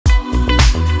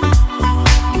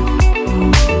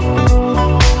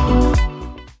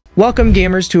Welcome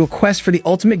gamers to a quest for the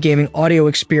ultimate gaming audio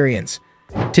experience.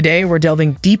 Today we're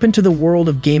delving deep into the world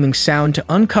of gaming sound to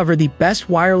uncover the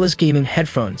best wireless gaming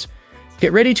headphones.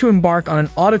 Get ready to embark on an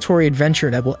auditory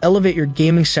adventure that will elevate your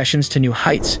gaming sessions to new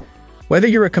heights. Whether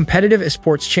you're a competitive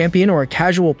esports champion or a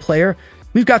casual player,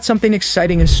 we've got something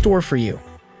exciting in store for you.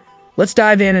 Let's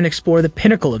dive in and explore the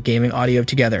pinnacle of gaming audio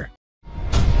together.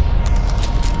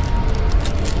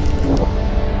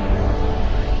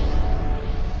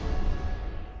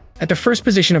 At the first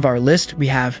position of our list, we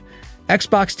have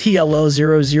Xbox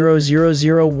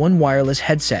TLL00001 wireless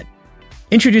headset.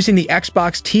 Introducing the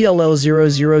Xbox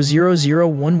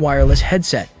TLL00001 wireless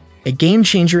headset, a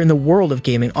game-changer in the world of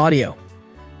gaming audio.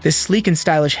 This sleek and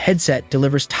stylish headset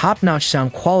delivers top-notch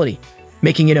sound quality,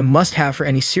 making it a must-have for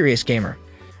any serious gamer.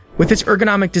 With its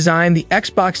ergonomic design, the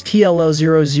Xbox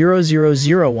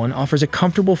TLL00001 offers a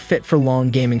comfortable fit for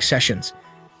long gaming sessions.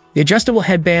 The adjustable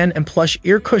headband and plush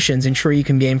ear cushions ensure you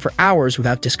can game for hours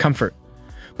without discomfort.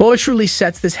 But what truly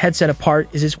sets this headset apart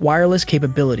is its wireless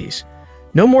capabilities.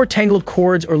 No more tangled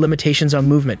cords or limitations on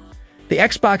movement. The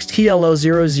Xbox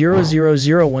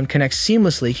TLL00001 connects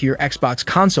seamlessly to your Xbox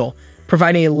console,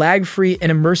 providing a lag-free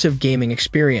and immersive gaming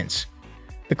experience.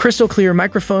 The crystal-clear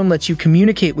microphone lets you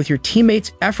communicate with your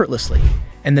teammates effortlessly,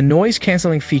 and the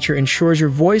noise-canceling feature ensures your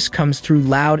voice comes through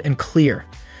loud and clear.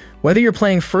 Whether you're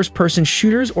playing first-person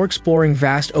shooters or exploring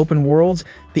vast open worlds,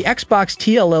 the Xbox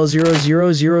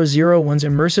TLL00001's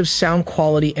immersive sound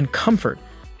quality and comfort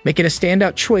make it a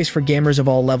standout choice for gamers of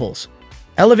all levels.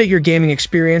 Elevate your gaming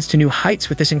experience to new heights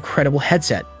with this incredible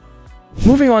headset.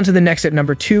 Moving on to the next at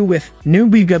number 2 with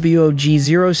NUBWO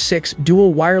G06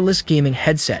 Dual Wireless Gaming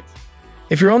Headset.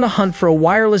 If you're on the hunt for a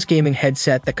wireless gaming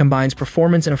headset that combines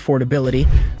performance and affordability,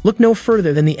 look no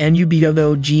further than the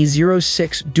NUBWO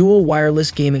G06 Dual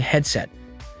Wireless Gaming Headset.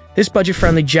 This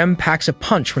budget-friendly gem packs a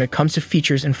punch when it comes to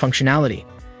features and functionality.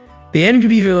 The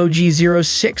NUBWO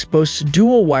G06 boasts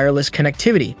dual wireless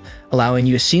connectivity, allowing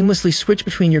you to seamlessly switch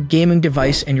between your gaming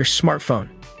device and your smartphone.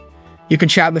 You can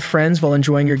chat with friends while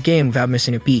enjoying your game without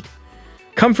missing a beat.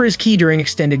 Comfort is key during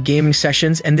extended gaming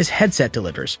sessions, and this headset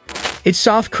delivers. Its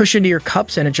soft cushioned ear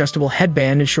cups and adjustable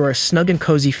headband ensure a snug and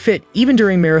cozy fit even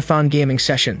during marathon gaming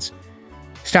sessions.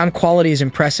 Sound quality is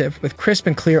impressive, with crisp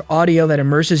and clear audio that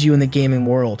immerses you in the gaming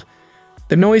world.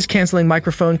 The noise-canceling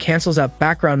microphone cancels out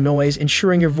background noise,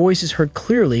 ensuring your voice is heard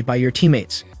clearly by your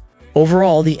teammates.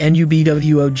 Overall, the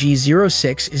NUBWO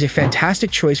G06 is a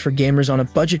fantastic choice for gamers on a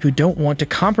budget who don't want to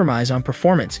compromise on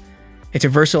performance. It's a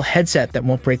versatile headset that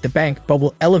won't break the bank, but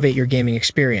will elevate your gaming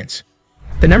experience.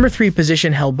 The number 3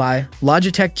 position held by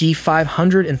Logitech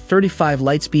G535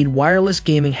 Lightspeed Wireless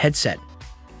Gaming Headset.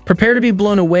 Prepare to be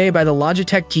blown away by the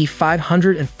Logitech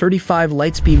G535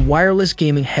 Lightspeed Wireless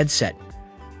Gaming Headset.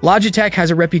 Logitech has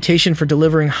a reputation for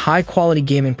delivering high-quality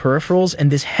gaming peripherals,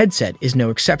 and this headset is no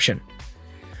exception.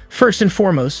 First and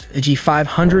foremost, the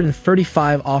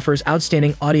G535 offers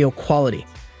outstanding audio quality.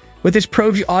 With its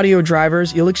Pro G audio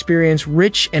drivers, you'll experience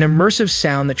rich and immersive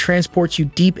sound that transports you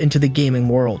deep into the gaming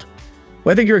world.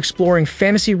 Whether you're exploring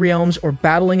fantasy realms or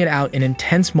battling it out in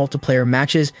intense multiplayer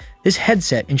matches, this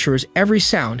headset ensures every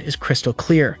sound is crystal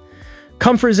clear.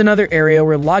 Comfort is another area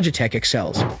where Logitech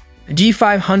excels. The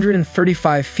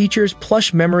G535 features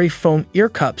plush memory foam ear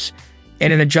cups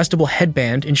and an adjustable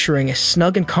headband, ensuring a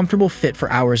snug and comfortable fit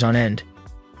for hours on end.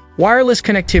 Wireless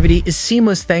connectivity is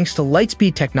seamless thanks to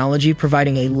Lightspeed technology,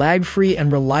 providing a lag-free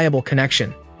and reliable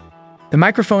connection. The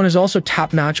microphone is also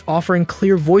top-notch, offering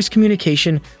clear voice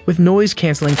communication with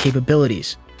noise-canceling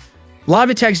capabilities.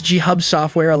 Logitech's G-Hub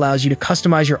software allows you to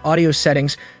customize your audio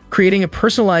settings, creating a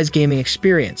personalized gaming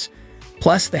experience.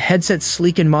 Plus, the headset's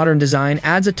sleek and modern design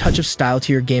adds a touch of style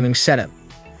to your gaming setup.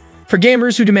 For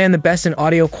gamers who demand the best in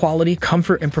audio quality,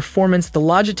 comfort, and performance, the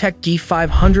Logitech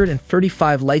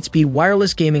G535 Lightspeed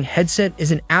Wireless Gaming Headset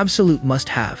is an absolute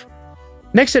must-have.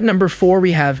 Next at number 4,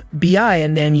 we have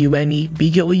BINNUNE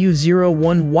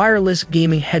BW01 Wireless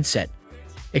Gaming Headset.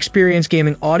 Experience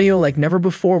gaming audio like never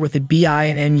before with the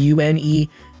BINNUNE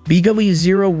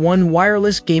BW01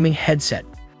 Wireless Gaming Headset.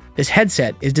 This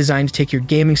headset is designed to take your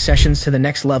gaming sessions to the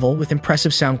next level with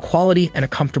impressive sound quality and a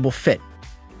comfortable fit.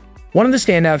 One of the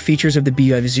standout features of the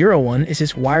BW01 is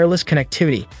its wireless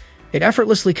connectivity. It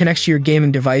effortlessly connects to your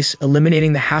gaming device,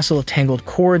 eliminating the hassle of tangled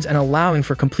cords and allowing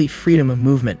for complete freedom of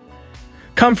movement.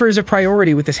 Comfort is a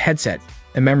priority with this headset.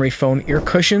 The memory foam ear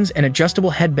cushions and adjustable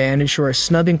headband ensure a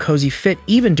snug and cozy fit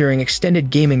even during extended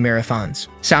gaming marathons.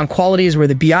 Sound quality is where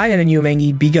the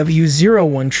BINNUNE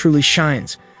BW01 truly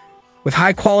shines. With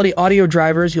high-quality audio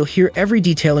drivers, you'll hear every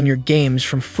detail in your games,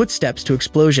 from footsteps to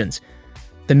explosions.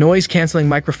 The noise-canceling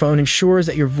microphone ensures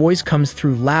that your voice comes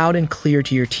through loud and clear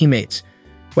to your teammates.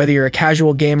 Whether you're a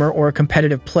casual gamer or a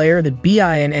competitive player, the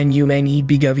BINNUNE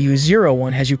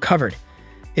NUBWO has you covered.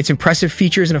 Its impressive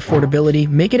features and affordability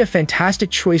make it a fantastic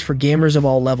choice for gamers of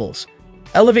all levels.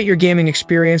 Elevate your gaming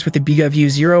experience with the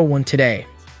BINNUNE today.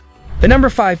 The number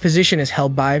 5 position is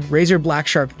held by Razer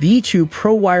BlackShark V2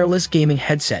 Pro Wireless Gaming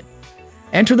Headset.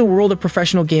 Enter the world of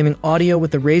professional gaming audio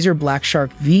with the Razer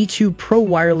BlackShark V2 Pro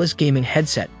Wireless Gaming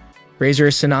Headset. Razer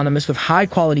is synonymous with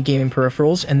high-quality gaming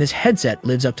peripherals, and this headset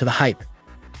lives up to the hype.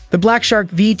 The BlackShark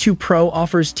V2 Pro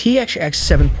offers THX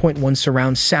 7.1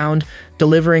 surround sound,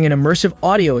 delivering an immersive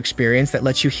audio experience that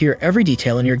lets you hear every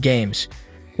detail in your games.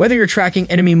 Whether you're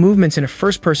tracking enemy movements in a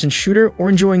first-person shooter or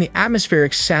enjoying the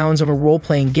atmospheric sounds of a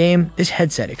role-playing game, this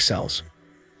headset excels.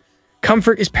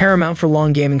 Comfort is paramount for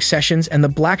long gaming sessions, and the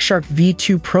BlackShark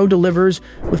V2 Pro delivers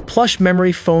with plush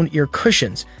memory foam ear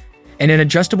cushions and an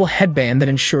adjustable headband that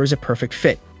ensures a perfect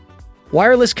fit.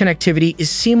 Wireless connectivity is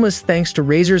seamless thanks to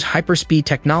Razer's hyperspeed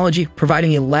technology,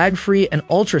 providing a lag-free and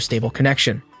ultra-stable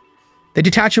connection. The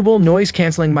detachable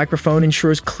noise-canceling microphone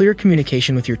ensures clear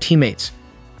communication with your teammates.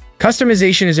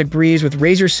 Customization is a breeze with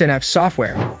Razer Synapse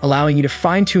software, allowing you to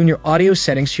fine-tune your audio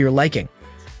settings to your liking.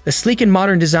 The sleek and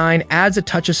modern design adds a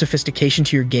touch of sophistication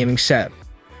to your gaming setup.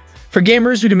 For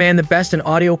gamers who demand the best in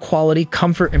audio quality,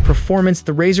 comfort, and performance,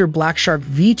 the Razer BlackShark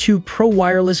V2 Pro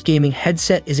Wireless Gaming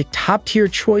Headset is a top-tier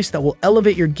choice that will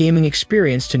elevate your gaming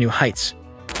experience to new heights.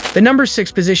 The number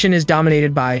 6 position is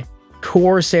dominated by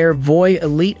CORSAIR VOID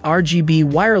Elite RGB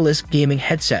Wireless Gaming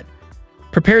Headset.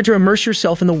 Prepare to immerse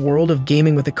yourself in the world of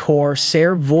gaming with the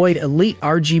CORSAIR VOID Elite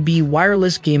RGB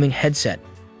Wireless Gaming Headset.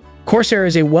 CORSAIR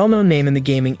is a well-known name in the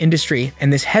gaming industry,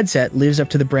 and this headset lives up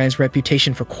to the brand's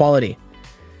reputation for quality.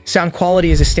 Sound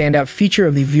quality is a standout feature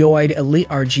of the VOID Elite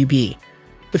RGB.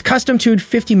 With custom-tuned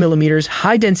 50mm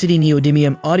high-density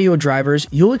neodymium audio drivers,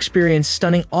 you'll experience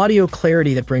stunning audio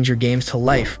clarity that brings your games to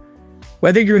life.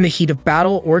 Whether you're in the heat of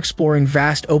battle or exploring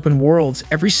vast open worlds,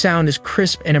 every sound is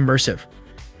crisp and immersive.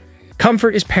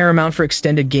 Comfort is paramount for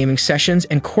extended gaming sessions,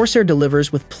 and CORSAIR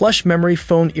delivers with plush memory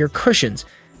foam ear cushions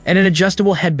and an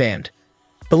adjustable headband.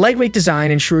 The lightweight design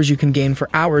ensures you can game for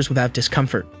hours without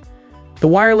discomfort. The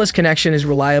wireless connection is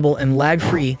reliable and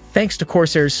lag-free thanks to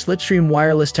CORSAIR's Slipstream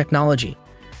wireless technology.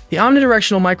 The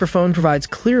omnidirectional microphone provides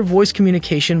clear voice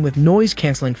communication with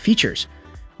noise-canceling features.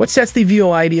 What sets the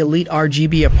VOID Elite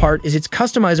RGB apart is its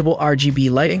customizable RGB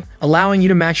lighting, allowing you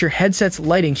to match your headset's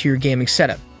lighting to your gaming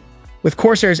setup. With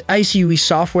CORSAIR's ICUE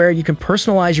software, you can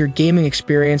personalize your gaming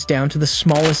experience down to the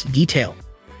smallest detail.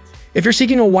 If you're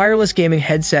seeking a wireless gaming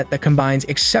headset that combines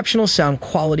exceptional sound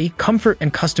quality, comfort,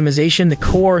 and customization, the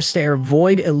CORSAIR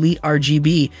VOID Elite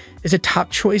RGB is a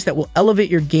top choice that will elevate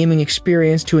your gaming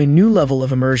experience to a new level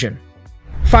of immersion.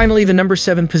 Finally, the number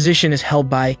 7 position is held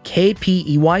by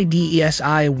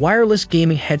KAPEYDESI Wireless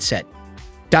Gaming Headset.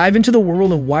 Dive into the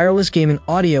world of wireless gaming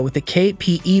audio with the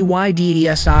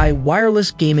KAPEYDESI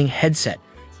Wireless Gaming Headset.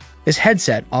 This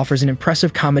headset offers an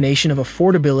impressive combination of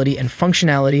affordability and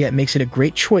functionality that makes it a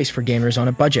great choice for gamers on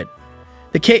a budget.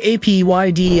 The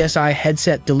KAPEYDESI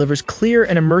headset delivers clear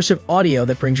and immersive audio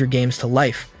that brings your games to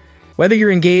life. Whether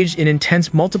you're engaged in intense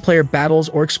multiplayer battles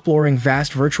or exploring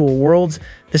vast virtual worlds,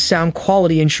 the sound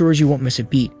quality ensures you won't miss a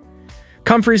beat.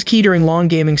 Comfort is key during long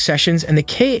gaming sessions, and the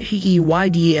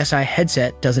KAPEYDESI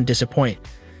headset doesn't disappoint.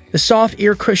 The soft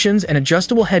ear cushions and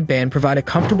adjustable headband provide a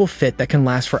comfortable fit that can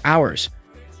last for hours.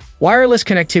 Wireless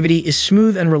connectivity is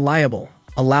smooth and reliable,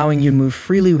 allowing you to move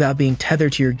freely without being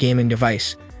tethered to your gaming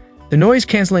device. The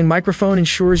noise-canceling microphone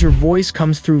ensures your voice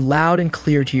comes through loud and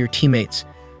clear to your teammates.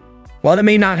 While it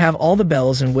may not have all the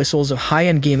bells and whistles of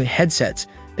high-end gaming headsets,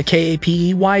 the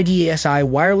KAPEYDESI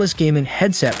Wireless Gaming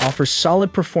Headset offers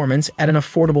solid performance at an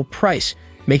affordable price,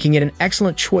 making it an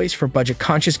excellent choice for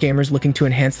budget-conscious gamers looking to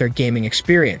enhance their gaming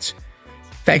experience.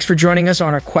 Thanks for joining us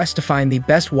on our quest to find the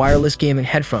best wireless gaming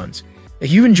headphones.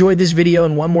 If you enjoyed this video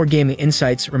and want more gaming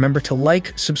insights, remember to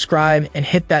like, subscribe, and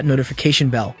hit that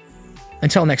notification bell.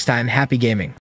 Until next time, happy gaming.